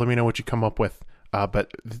 Well, let me know what you come up with.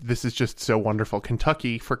 But this is just so wonderful.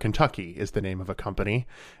 Kentucky for Kentucky is the name of a company.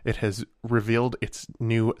 It has revealed its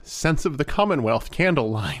new Scents of the Commonwealth candle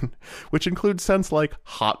line, which includes scents like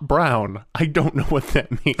hot brown. I don't know what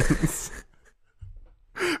that means,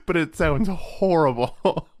 but it sounds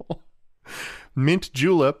horrible. Mint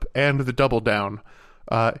julep and the Double Down.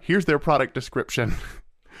 Here's their product description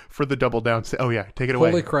for the Double Down. Oh yeah, take it away.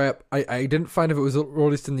 Holy crap. I didn't find if it was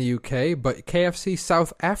released in the UK, but KFC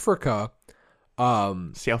South Africa...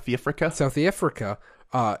 South Africa.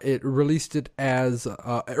 It released it as,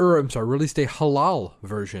 released a halal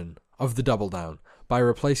version of the Double Down by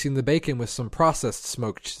replacing the bacon with some processed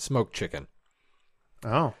smoked chicken.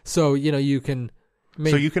 Oh, so you can.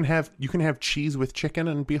 So you can have cheese with chicken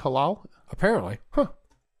and be halal. Apparently, huh?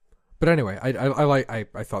 But anyway,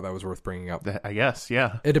 I thought that was worth bringing up. I guess,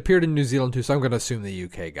 yeah. It appeared in New Zealand too, so I'm going to assume the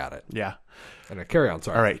UK got it. Yeah. And carry on.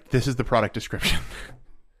 Sorry. All right, this is the product description.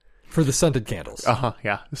 For the scented candles.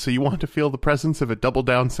 Yeah. So you want to feel the presence of a Double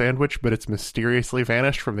Down sandwich, but it's mysteriously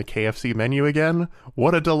vanished from the KFC menu again?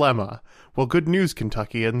 What a dilemma. Well, good news,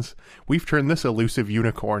 Kentuckians. We've turned this elusive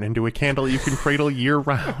unicorn into a candle you can cradle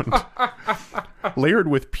year-round. Layered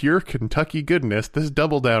with pure Kentucky goodness, this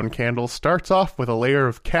Double Down candle starts off with a layer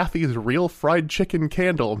of Kathy's real fried chicken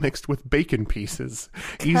candle mixed with bacon pieces,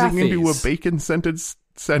 easing into a bacon-scented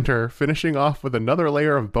center, finishing off with another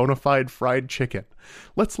layer of bona fide fried chicken.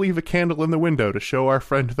 Let's leave a candle in the window to show our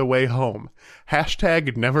friend the way home.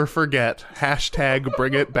 Hashtag never forget. Hashtag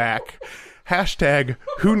bring it back. Hashtag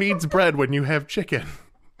who needs bread when you have chicken?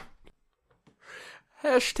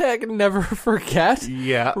 Hashtag never forget?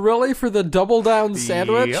 Yeah. Really? For the Double Down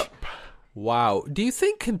sandwich? Yep. Wow. Do you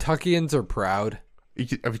think Kentuckians are proud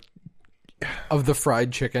of the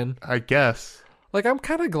fried chicken? I guess. Like, I'm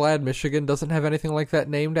kind of glad Michigan doesn't have anything like that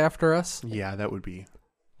named after us. Yeah, that would be.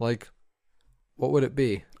 Like, what would it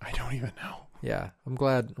be? I don't even know. Yeah, I'm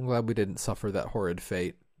glad we didn't suffer that horrid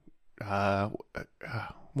fate.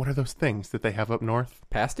 What are those things that they have up north?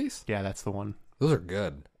 Pasties? Yeah, that's the one. Those are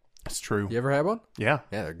good. It's true. You ever had one? Yeah.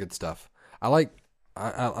 Yeah, they're good stuff. I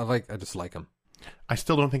just like them. I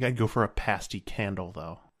still don't think I'd go for a pasty candle,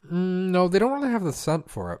 though. No, they don't really have the scent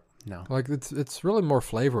for it. No. Like, it's really more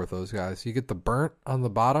flavor with those guys. You get the burnt on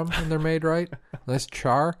the bottom when they're made right. Nice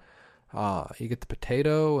char. You get the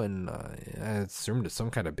potato, and I assumed it's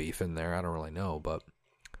some kind of beef in there. I don't really know, but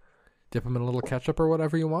dip them in a little ketchup or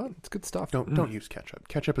whatever you want. It's good stuff. Don't use ketchup.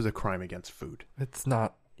 Ketchup is a crime against food. It's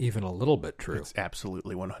not even a little bit true. It's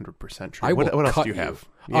absolutely 100% true. I What will else cut do you you. have?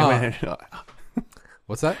 Yeah,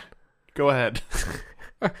 What's that? go ahead.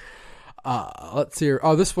 Let's see here.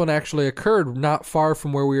 Oh, this one actually occurred not far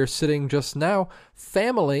from where we are sitting just now.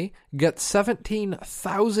 Family gets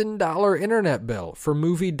 $17,000 internet bill for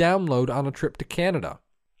movie download on a trip to Canada.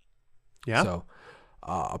 Yeah. So,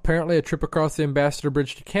 apparently a trip across the Ambassador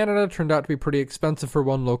Bridge to Canada turned out to be pretty expensive for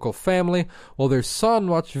one local family. While their son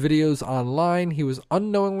watched videos online, he was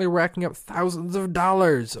unknowingly racking up thousands of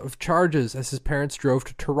dollars of charges as his parents drove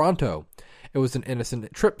to Toronto. It was an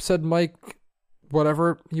innocent trip, said Mike,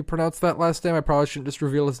 whatever you pronounce that last name. I probably shouldn't just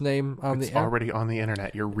reveal his name on the air. It's already on the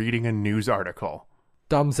internet. You're reading a news article.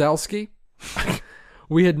 Domzalski.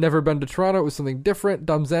 We had never been to Toronto. It was something different.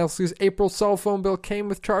 Domzalski's April cell phone bill came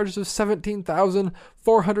with charges of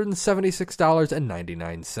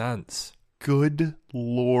 $17,476.99. Good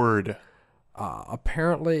Lord.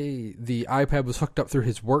 Apparently, the iPad was hooked up through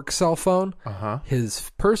his work cell phone.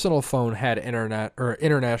 His personal phone had internet or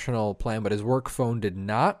international plan, but his work phone did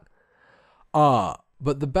not. But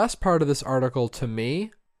the best part of this article to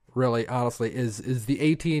me, really, honestly, is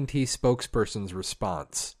the AT&T spokesperson's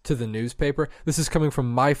response to the newspaper. This is coming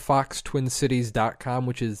from myfoxtwincities.com,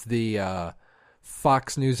 which is the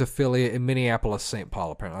Fox News affiliate in Minneapolis, St.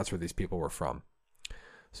 Paul. Apparently, that's where these people were from.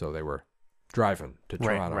 So they were driving to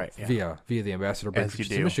Toronto via the Ambassador Bridge,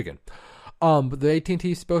 which is in Michigan. But the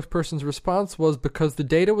AT&T spokesperson's response was because the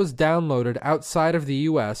data was downloaded outside of the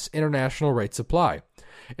U.S., international rates apply.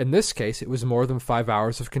 In this case, it was more than 5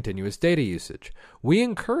 hours of continuous data usage. We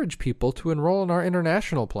encourage people to enroll in our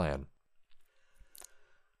international plan.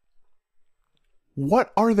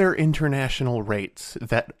 What are their international rates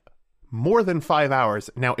that more than 5 hours?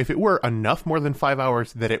 Now, if it were enough more than 5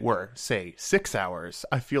 hours that it were, say, 6 hours,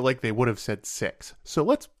 I feel like they would have said 6. So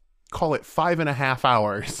let's call it 5.5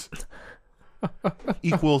 hours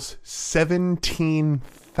equals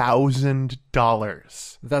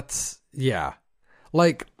 $17,000. That's, yeah.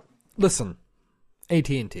 Like, listen,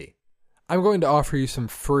 AT&T, I'm going to offer you some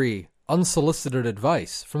free, unsolicited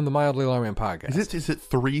advice from the Mildly Alarming podcast. Is it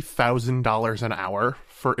 $3,000 an hour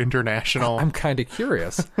for international? I'm kind of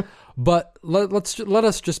curious, but let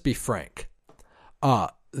us just be frank.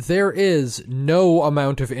 There is no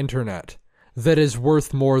amount of internet that is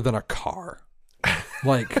worth more than a car.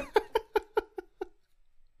 Like,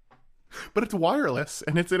 but it's wireless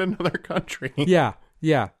and it's in another country. Yeah.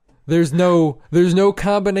 There's no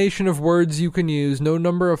combination of words you can use, no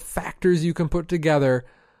number of factors you can put together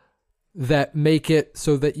that make it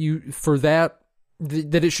so that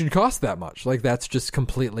that it should cost that much. Like, that's just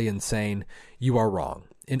completely insane. You are wrong.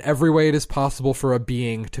 In every way it is possible for a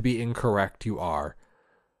being to be incorrect, you are.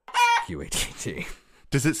 AT&T.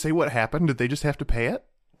 Does it say what happened? Did they just have to pay it?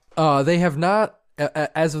 They have not,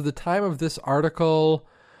 as of the time of this article.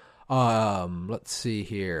 Let's see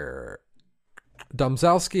here.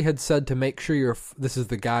 Domzalski had said to make sure this is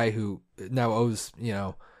the guy who now owes,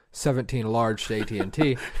 17 large to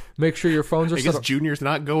AT&T. Make sure your phones are I set guess up. Junior's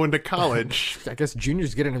not going to college. I guess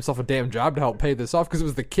Junior's getting himself a damn job to help pay this off because it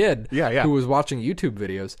was the kid Yeah. who was watching YouTube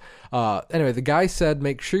videos. Anyway, the guy said,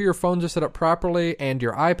 make sure your phones are set up properly and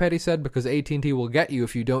your iPad, he said, because AT&T will get you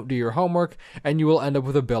if you don't do your homework and you will end up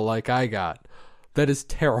with a bill like I got. That is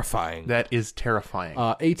terrifying. That is terrifying.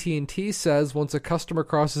 AT&T says once a customer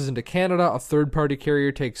crosses into Canada, a third-party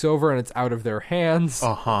carrier takes over and it's out of their hands.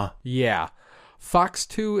 Uh-huh. Yeah. Fox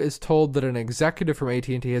 2 is told that an executive from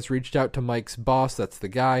AT&T has reached out to Mike's boss, that's the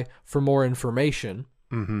guy, for more information.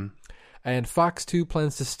 Mm-hmm. And Fox 2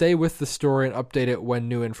 plans to stay with the story and update it when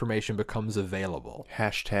new information becomes available.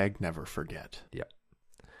 Hashtag never forget. Yep.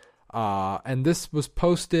 And this was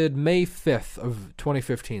posted May 5th of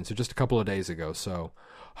 2015, so just a couple of days ago. So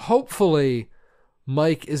hopefully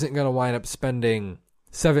Mike isn't going to wind up spending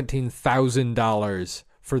 $17,000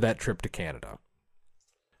 for that trip to Canada.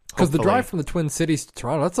 Because the drive from the Twin Cities to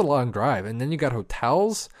Toronto, that's a long drive. And then you got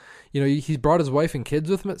hotels. You know, he brought his wife and kids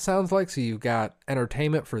with him, it sounds like. So you've got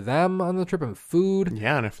entertainment for them on the trip and food.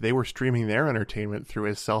 Yeah, and if they were streaming their entertainment through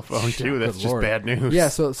his cell phone, too, that's just bad news. Yeah,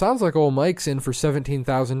 so it sounds like old Mike's in for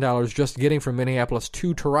 $17,000 just getting from Minneapolis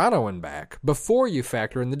to Toronto and back before you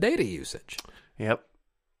factor in the data usage. Yep.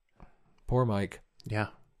 Poor Mike. Yeah.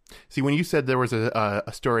 See, when you said there was a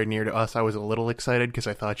story near to us, I was a little excited because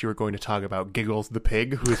I thought you were going to talk about Giggles the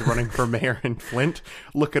pig, who is running for mayor in Flint.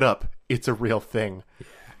 Look it up. It's a real thing. Yeah.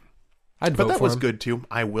 I'd vote for him. But that was good, too.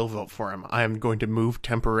 I will vote for him. I am going to move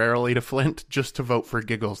temporarily to Flint just to vote for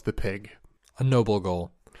Giggles the pig. A noble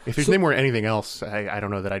goal. If his name were anything else, I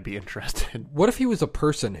don't know that I'd be interested. What if he was a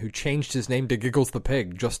person who changed his name to Giggles the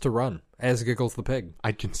pig just to run as Giggles the pig?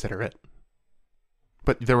 I'd consider it.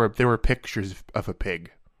 But there were pictures of a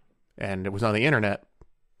pig. And it was on the internet,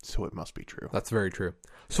 so it must be true. That's very true.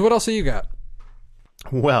 So what else have you got?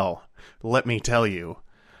 Well, let me tell you,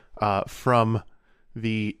 from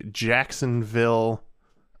the Jacksonville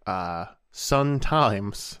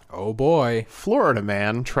Sun-Times. Oh, boy. Florida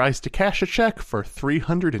man tries to cash a check for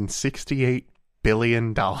 $368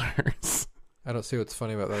 billion. I don't see what's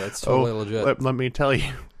funny about that. That's totally legit. Let me tell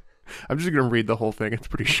you. I'm just going to read the whole thing. It's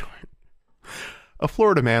pretty short. A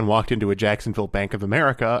Florida man walked into a Jacksonville Bank of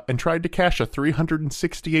America and tried to cash a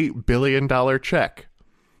 $368 billion check.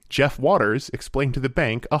 Jeff Waters explained to the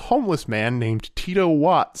bank a homeless man named Tito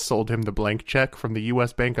Watts sold him the blank check from the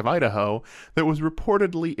U.S. Bank of Idaho that was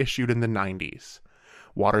reportedly issued in the 90s.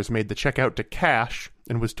 Waters made the check out to cash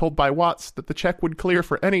and was told by Watts that the check would clear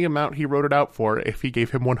for any amount he wrote it out for if he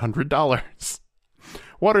gave him $100.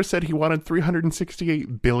 Waters said he wanted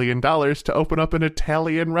 $368 billion to open up an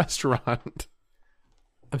Italian restaurant.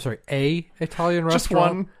 I'm sorry, Italian restaurant? Just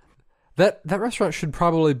one. That restaurant should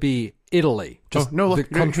probably be Italy, just the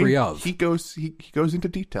country of. He goes into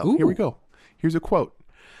detail. Ooh. Here we go. Here's a quote.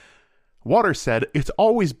 Waters said, "It's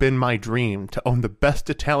always been my dream to own the best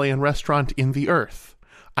Italian restaurant in the earth.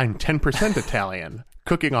 I'm 10% Italian.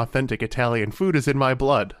 Cooking authentic Italian food is in my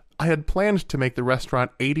blood. I had planned to make the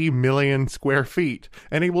restaurant 80 million square feet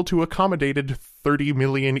and able to accommodate 30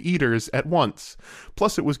 million eaters at once.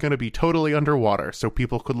 Plus it was going to be totally underwater so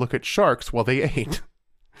people could look at sharks while they ate.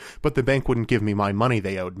 But the bank wouldn't give me my money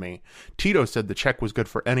they owed me. Tito said the check was good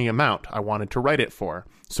for any amount I wanted to write it for.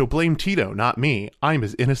 So blame Tito, not me. I'm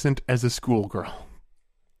as innocent as a schoolgirl."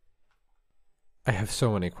 I have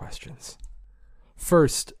so many questions.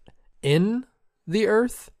 First, in the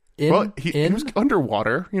earth? He was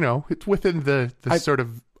underwater. You know, it's within the sort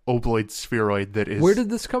of obloid spheroid that is... Where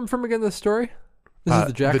did this come from again, this story? This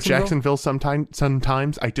is the Jacksonville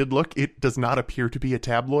Sun-Times. I did look. It does not appear to be a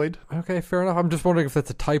tabloid. Okay, fair enough. I'm just wondering if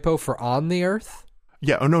that's a typo for on the earth?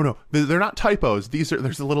 Yeah, oh, no. They're not typos. There's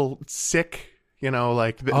a little sick, you know,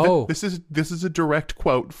 like... This is a direct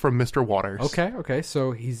quote from Mr. Waters. Okay,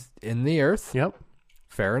 so he's in the earth. Yep.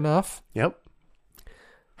 Fair enough. Yep.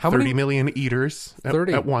 How 30 million eaters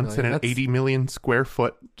at once million, in an 80 million square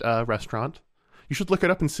foot restaurant. You should look it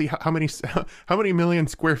up and see how many million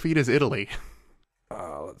square feet is Italy.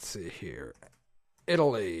 Let's see here.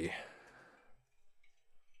 Italy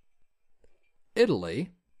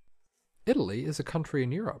is a country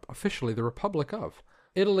in Europe, officially the Republic of.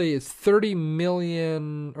 Italy is 30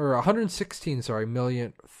 million, or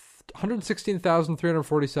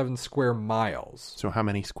 116,347 square miles. So how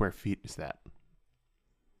many square feet is that?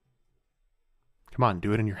 Come on,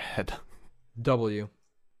 do it in your head. W.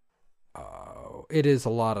 It is a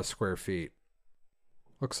lot of square feet.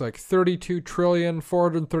 Looks like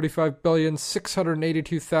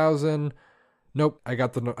 32,435,682,000. Nope, I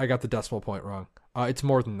got the decimal point wrong. It's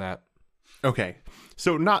more than that. Okay,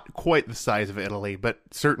 so not quite the size of Italy, but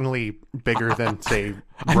certainly bigger than, say, Rome.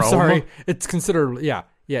 I'm sorry, it's considered, yeah,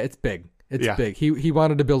 Yeah, it's big. It's Yeah. big. He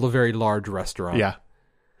wanted to build a very large restaurant. Yeah.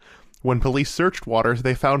 When police searched Waters,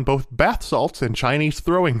 they found both bath salts and Chinese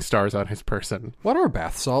throwing stars on his person. What are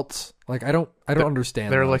bath salts? Like, I don't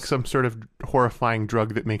understand. They're those. like some sort of horrifying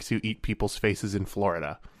drug that makes you eat people's faces in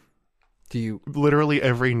Florida. Do you? Literally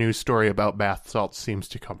every news story about bath salts seems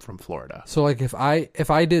to come from Florida. So like, if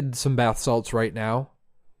I did some bath salts right now,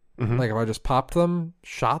 like if I just popped them,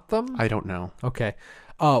 shot them, I don't know. okay,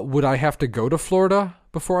 would I have to go to Florida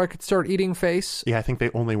before I could start eating face? Yeah, I think they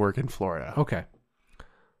only work in Florida. Okay,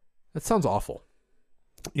 that sounds awful.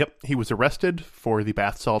 Yep, he was arrested for the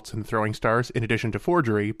bath salts and throwing stars in addition to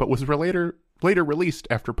forgery, but was later released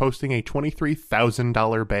after posting a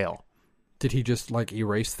 $23,000 bail. Did he just like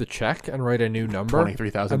erase the check and write a new number?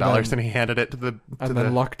 $23,000, and he handed it to the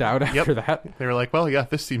then lucked out after that. They were like, "Well, yeah,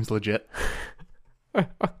 this seems legit."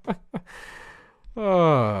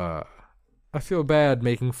 I feel bad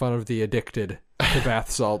making fun of the addicted to bath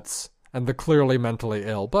salts and the clearly mentally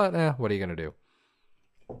ill, but what are you gonna do?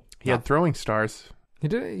 He had throwing stars. He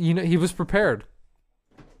did. He was prepared.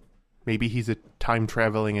 Maybe he's a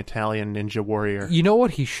time-traveling Italian ninja warrior. You know what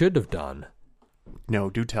he should have done? No,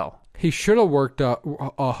 do tell. He should have hooked up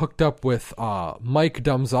with Mike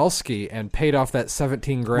Domzalski and paid off that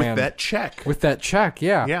 $17,000 With that check. With that check,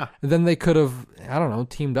 yeah. Yeah. And then they could have, I don't know,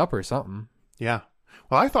 teamed up or something. Yeah.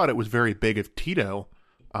 Well, I thought it was very big of Tito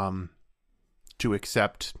to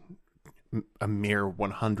accept a mere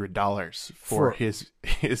 $100 for his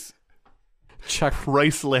check,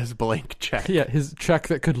 priceless blank check. Yeah, his check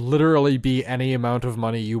that could literally be any amount of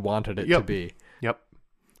money you wanted it to be. Yep.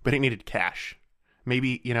 But it needed cash.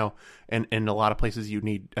 Maybe, in a lot of places you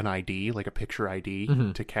need an ID, like a picture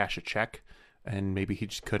ID to cash a check. And maybe he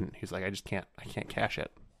just couldn't. He's like, I can't cash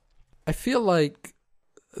it. I feel like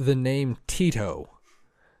the name Tito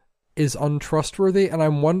is untrustworthy, and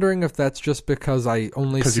I'm wondering if that's just because I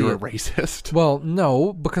only see you're it. a racist. Well,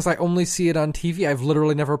 no, because I only see it on TV. I've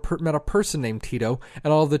literally never met a person named Tito,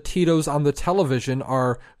 and all the Titos on the television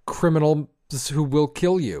are criminals who will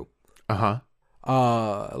kill you. Uh-huh.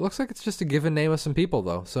 It looks like it's just a given name of some people,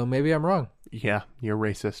 though, so maybe I'm wrong. Yeah, you're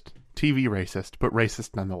racist. TV racist, but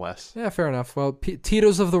racist nonetheless. Yeah, fair enough. Well,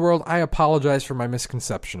 Titos of the world, I apologize for my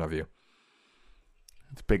misconception of you.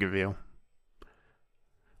 It's big of you.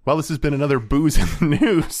 Well, this has been another Booze in the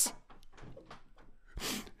News.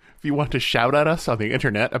 If you want to shout at us on the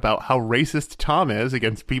internet about how racist Tom is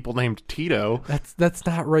against people named Tito, that's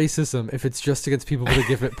not racism if it's just against people to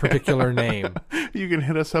give it particular name. You can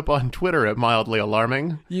hit us up on Twitter at Mildly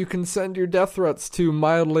Alarming. You can send your death threats to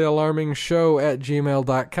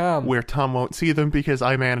mildlyalarmingshow@gmail.com, where Tom won't see them because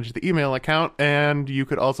I manage the email account, and you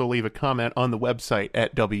could also leave a comment on the website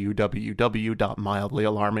at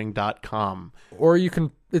www.mildlyalarming.com. Or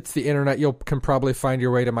it's the internet, you can probably find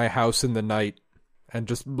your way to my house in the night and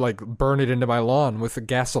just burn it into my lawn with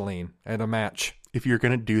gasoline and a match. If you're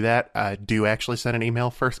going to do that, do actually send an email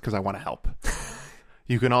first because I want to help.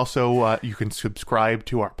 You can also you can subscribe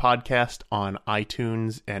to our podcast on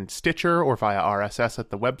iTunes and Stitcher or via RSS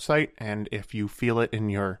at the website. And if you feel it in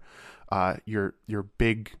your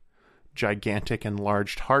big, gigantic,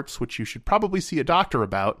 enlarged hearts, which you should probably see a doctor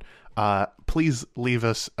about, please leave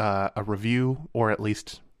us a review, or at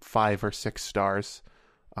least 5 or 6 stars.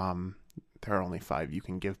 There are only 5 you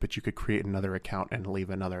can give, but you could create another account and leave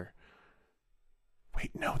another. Wait,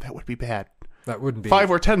 no, that would be bad. That wouldn't be 5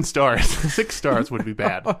 or 10 stars. 6 stars would be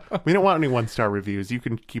bad. We don't want any 1-star reviews. You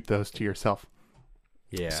can keep those to yourself.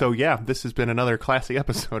 Yeah. So yeah, this has been another classy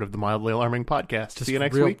episode of the Mildly Alarming Podcast. See you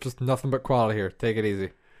next week. Just nothing but quality here. Take it easy.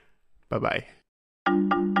 Bye-bye.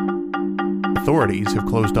 Authorities have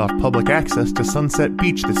closed off public access to Sunset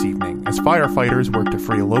Beach this evening as firefighters work to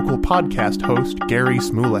free a local podcast host, Gary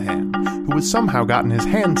Smoulahan, who has somehow gotten his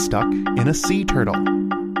hand stuck in a sea turtle.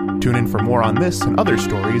 Tune in for more on this and other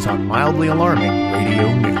stories on Mildly Alarming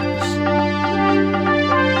Radio News.